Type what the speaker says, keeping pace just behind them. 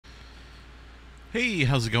Hey,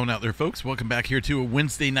 how's it going out there, folks? Welcome back here to a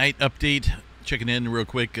Wednesday night update. Checking in real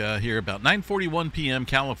quick here about 9:41 p.m.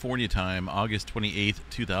 California time, August 28th,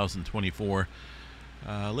 2024.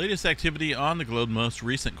 Latest activity on the globe. Most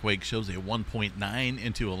recent quake shows a 1.9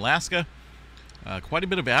 into Alaska. Quite a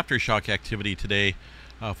bit of aftershock activity today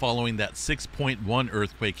following that 6.1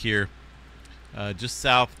 earthquake here just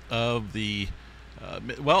south of the,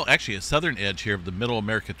 actually a southern edge here of the Middle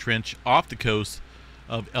America Trench off the coast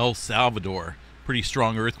of El Salvador. Pretty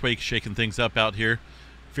strong earthquake shaking things up out here.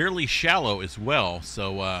 Fairly shallow as well,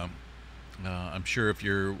 so I'm sure if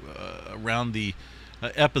you're around the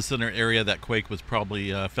epicenter area, that quake was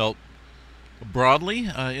probably felt broadly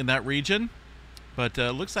in that region. But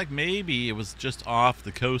looks like maybe it was just off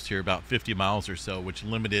the coast here, about 50 miles or so, which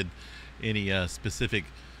limited any specific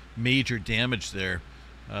major damage there.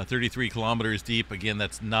 33 kilometers deep. Again,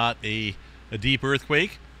 that's not a deep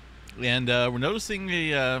earthquake. And we're noticing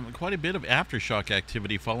quite a bit of aftershock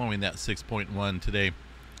activity following that 6.1 today.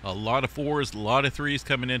 A lot of 4s, a lot of 3s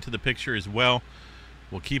coming into the picture as well.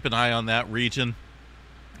 We'll keep an eye on that region.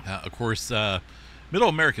 Of course, Middle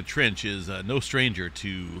America Trench is no stranger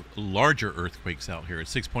to larger earthquakes out here.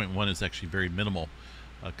 6.1 is actually very minimal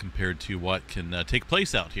compared to what can take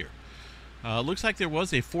place out here. Looks like there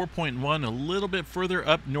was a 4.1 a little bit further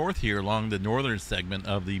up north here along the northern segment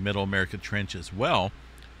of the Middle America Trench as well,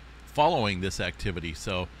 following this activity.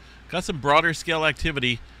 So got some broader scale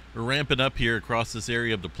activity ramping up here across this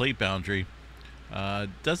area of the plate boundary.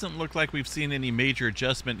 Doesn't look like we've seen any major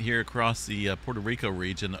adjustment here across the Puerto Rico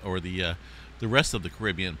region or the rest of the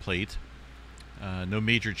Caribbean plate. No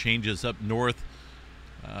major changes up north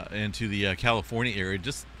into the California area.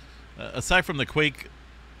 Just aside from the quake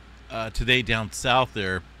today down south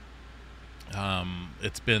there,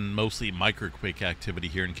 it's been mostly microquake activity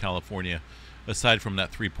here in California, aside from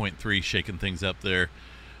that 3.3 shaking things up there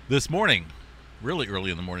this morning, really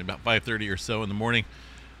early in the morning, about 5:30 or so in the morning.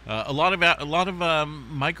 A lot of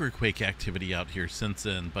microquake activity out here since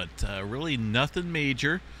then, but really nothing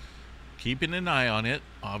major. Keeping an eye on it,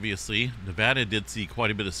 obviously. Nevada did see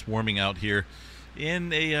quite a bit of swarming out here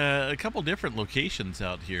in a couple different locations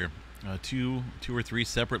out here. Two or three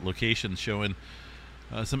separate locations showing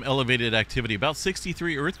some elevated activity. About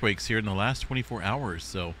 63 earthquakes here in the last 24 hours,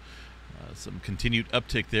 so some continued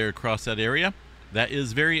uptick there across that area. That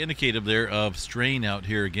is very indicative there of strain out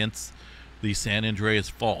here against the San Andreas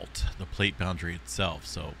Fault, the plate boundary itself.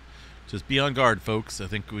 So just be on guard, folks. I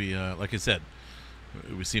think we, like I said,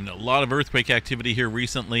 we've seen a lot of earthquake activity here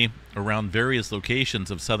recently around various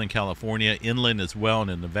locations of Southern California, inland as well,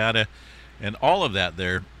 and in Nevada. And all of that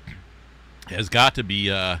there has got to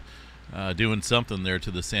be doing something there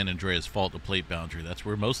to the San Andreas Fault, the plate boundary. That's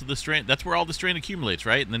where most of the strain, that's where all the strain accumulates,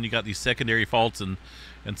 right? And then you got these secondary faults and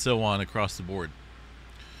so on across the board.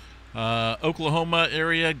 Oklahoma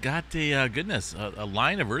area got a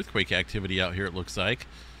line of earthquake activity out here, it looks like.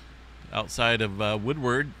 Outside of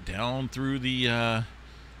Woodward, down through the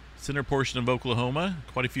center portion of Oklahoma.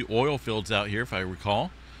 Quite a few oil fields out here, if I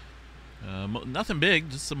recall. Nothing big,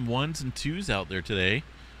 just some 1s and 2s out there today.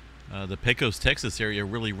 The Pecos, Texas area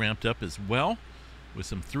really ramped up as well, with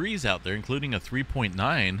some 3s out there, including a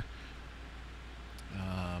 3.9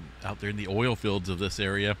 out there in the oil fields of this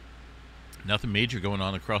area. Nothing major going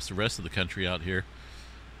on across the rest of the country out here.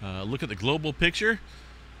 Look at the global picture.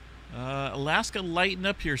 Alaska lighting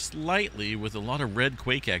up here slightly with a lot of red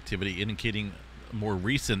quake activity, indicating a more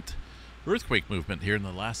recent earthquake movement here in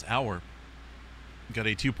the last hour. Got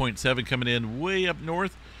a 2.7 coming in way up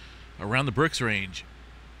north around the Brooks Range.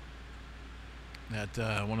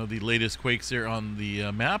 At one of the latest quakes there on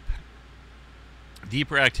the map.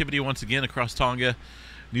 Deeper activity once again across Tonga.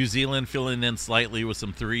 New Zealand filling in slightly with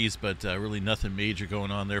some 3s, but really nothing major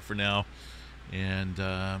going on there for now. And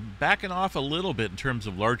backing off a little bit in terms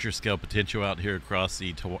of larger scale potential out here across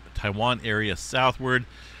the Taiwan area southward.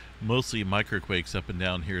 Mostly microquakes up and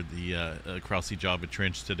down here across the Java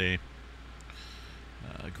Trench today.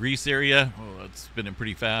 Greece area, oh, it's spinning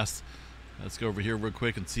pretty fast. Let's go over here real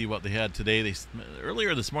quick and see what they had today.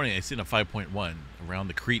 Earlier this morning, I seen a 5.1 around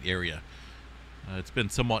the Crete area. It's been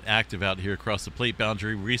somewhat active out here across the plate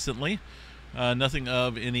boundary recently. Nothing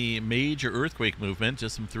of any major earthquake movement,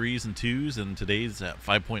 just some 3s and 2s, and today's at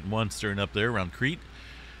 5.1 stirring up there around Crete.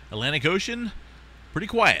 Atlantic Ocean, pretty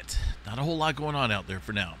quiet. Not a whole lot going on out there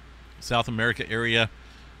for now. South America area,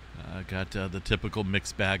 got the typical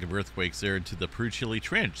mixed bag of earthquakes there into the Peru-Chile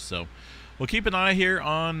Trench. So we'll keep an eye here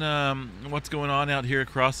on what's going on out here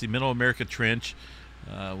across the Middle America Trench.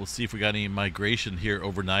 We'll see if we got any migration here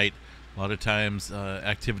overnight. A lot of times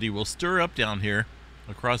activity will stir up down here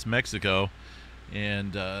across Mexico,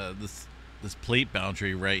 and this this plate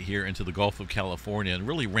boundary right here into the Gulf of California and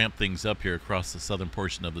really ramp things up here across the southern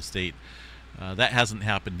portion of the state. That hasn't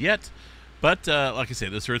happened yet, but like I say,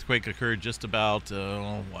 this earthquake occurred just about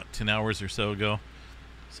 10 hours or so ago.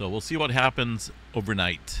 So we'll see what happens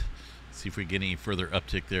overnight. See if we get any further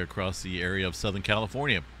uptick there across the area of Southern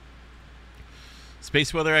California.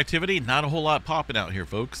 Space weather activity, not a whole lot popping out here,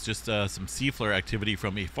 folks. Just some sea flare activity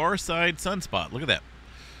from a far side sunspot. Look at that.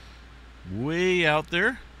 Way out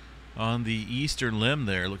there on the eastern limb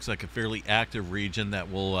there. Looks like a fairly active region that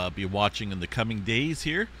we'll be watching in the coming days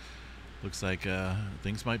here. Looks like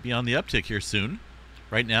things might be on the uptick here soon.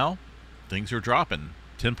 Right now, things are dropping.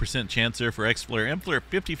 10% chance there for X flare, M flare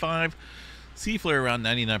 55, C flare around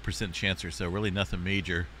 99% chance or so. Really nothing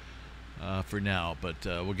major for now, but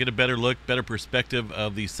we'll get a better look, better perspective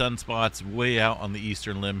of the sunspots way out on the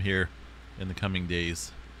eastern limb here in the coming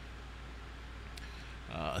days.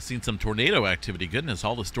 I've seen some tornado activity. Goodness,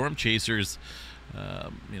 all the storm chasers,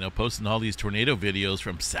 posting all these tornado videos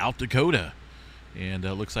from South Dakota. And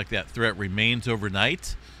looks like that threat remains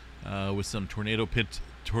overnight with some tornado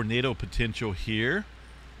potential here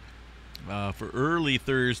for early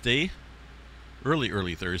Thursday,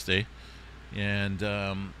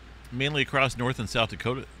 and mainly across North and South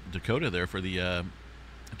Dakota there for the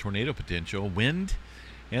tornado potential. Wind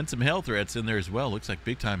and some hail threats in there as well. Looks like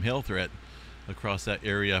big-time hail threat across that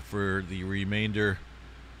area for the remainder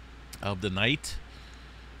of the night.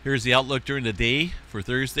 Here's the outlook during the day for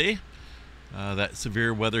Thursday. That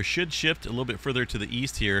severe weather should shift a little bit further to the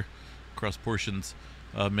east here across portions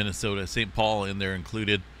of Minnesota. St. Paul in there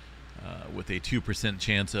included with a 2%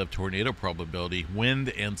 chance of tornado probability. Wind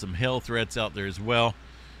and some hail threats out there as well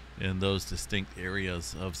in those distinct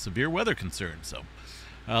areas of severe weather concern. So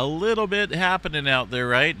a little bit happening out there,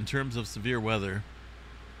 right, in terms of severe weather.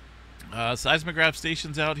 Seismograph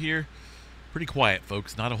stations out here, pretty quiet,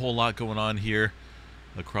 folks. Not a whole lot going on here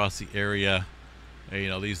across the area.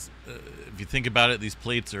 These, if you think about it, these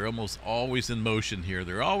plates are almost always in motion here.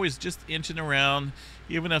 They're always just inching around,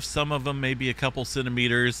 even if some of them may be a couple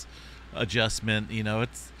centimeters adjustment. Like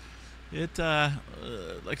I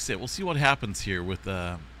said, we'll see what happens here with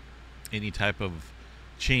any type of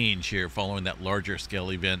change here following that larger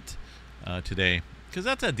scale event today, because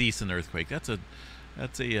that's a decent earthquake. That's a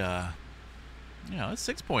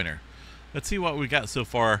 6-pointer. Let's see what we got so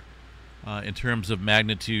far in terms of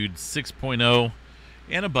magnitude 6.0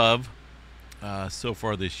 and above so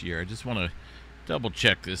far this year. I just want to double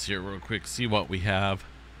check this here real quick, see what we have.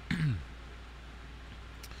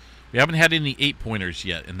 We haven't had any 8-pointers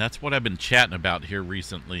yet, and that's what I've been chatting about here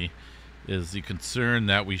recently, is the concern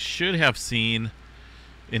that we should have seen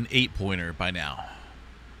an 8-pointer by now.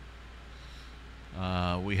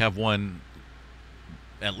 We have one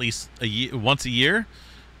at least once a year,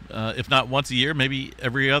 if not once a year, maybe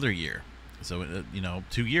every other year. So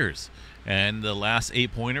 2 years, and the last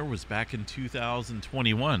 8-pointer was back in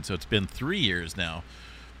 2021. So it's been 3 years now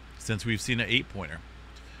since we've seen an 8-pointer.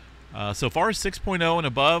 So far as 6.0 and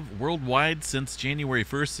above worldwide since January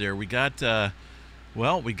 1st, there we got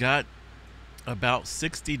we got about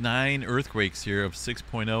 69 earthquakes here of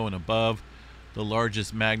 6.0 and above. The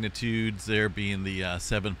largest magnitudes there being the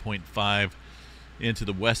 7.5 into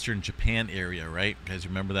the western Japan area, right? You guys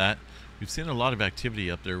remember that? We've seen a lot of activity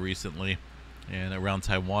up there recently, and around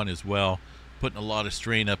Taiwan as well, putting a lot of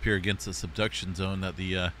strain up here against the subduction zone that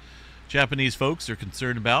the Japanese folks are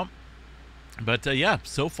concerned about. But yeah,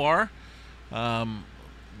 so far, the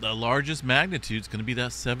largest magnitude is going to be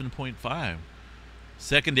that 7.5.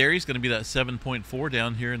 Secondary is going to be that 7.4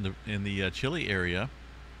 down here in the Chile area.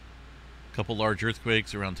 A couple large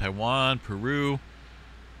earthquakes around Taiwan, Peru.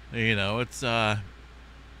 It's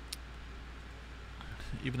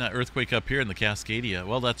even that earthquake up here in the Cascadia.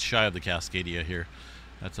 Well, that's shy of the Cascadia here.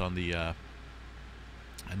 That's on the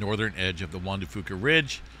northern edge of the Juan de Fuca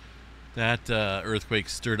Ridge. That earthquake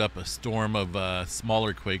stirred up a storm of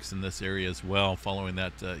smaller quakes in this area as well following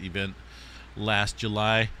that event last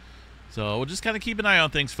July. So we'll just kind of keep an eye on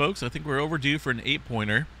things, folks. I think we're overdue for an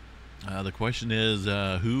 8-pointer. The question is,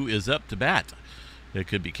 who is up to bat? It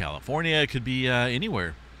could be California. It could be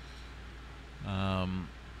anywhere.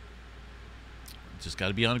 Just got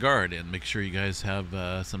to be on guard and make sure you guys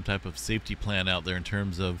have some type of safety plan out there in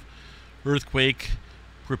terms of earthquake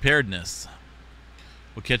preparedness.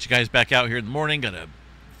 We'll catch you guys back out here in the morning. Got a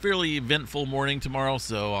fairly eventful morning tomorrow,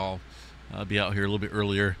 so I'll be out here a little bit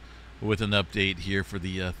earlier with an update here for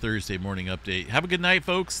the Thursday morning update. Have a good night,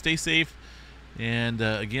 folks. Stay safe. And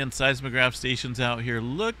again, seismograph stations out here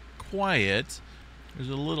look quiet. There's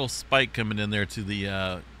a little spike coming in there to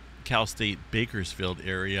the Cal State Bakersfield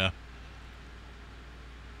area.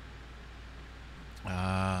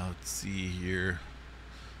 Let's see here.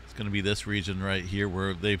 It's going to be this region right here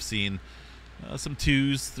where they've seen some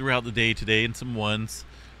 2s throughout the day today and some 1s.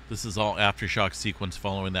 This is all aftershock sequence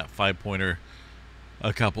following that 5-pointer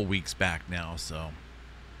a couple weeks back now.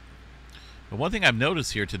 But one thing I've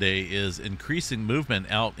noticed here today is increasing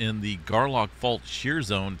movement out in the Garlock Fault shear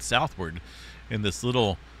zone southward in this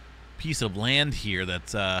little piece of land here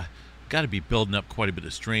that's got to be building up quite a bit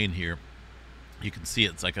of strain here. You can see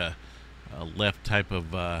it's like a left type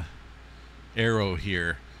of arrow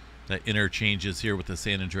here that interchanges here with the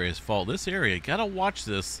San Andreas Fault. This area, got to watch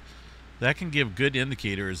this. That can give good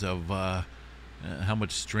indicators of how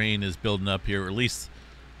much strain is building up here, or at least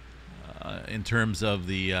in terms of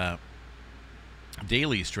the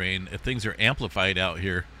daily strain. If things are amplified out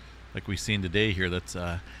here, like we've seen today here, that's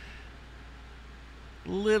a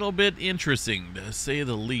little bit interesting, to say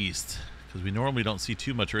the least, because we normally don't see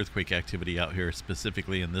too much earthquake activity out here,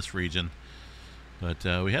 specifically in this region. But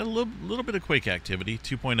we had a little bit of quake activity,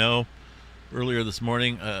 2.0 earlier this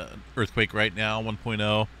morning, earthquake right now,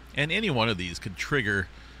 1.0, and any one of these could trigger,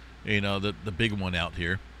 the big one out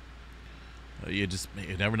here. You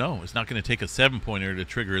never know. It's not going to take a 7-pointer to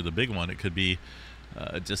trigger the big one. It could be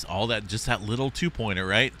just that little 2-pointer,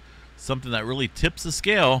 right? Something that really tips the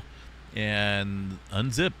scale, and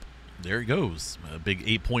unzip. There it goes. A big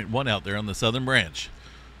 8.1 out there on the southern branch.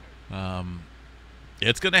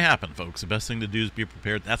 It's going to happen, folks. The best thing to do is be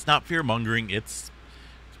prepared. That's not fear-mongering. It's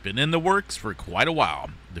been in the works for quite a while.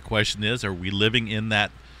 The question is, are we living in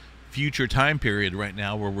that future time period right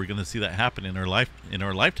now where we're going to see that happen in our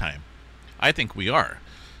lifetime? I think we are.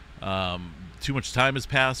 Too much time has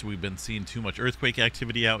passed. We've been seeing too much earthquake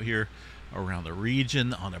activity out here around the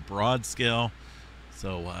region on a broad scale.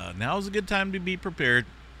 So now is a good time to be prepared.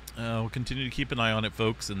 We'll continue to keep an eye on it,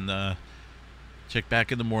 folks, and check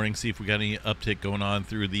back in the morning, see if we got any uptick going on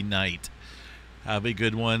through the night. Have a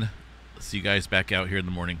good one. See you guys back out here in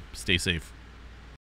the morning. Stay safe.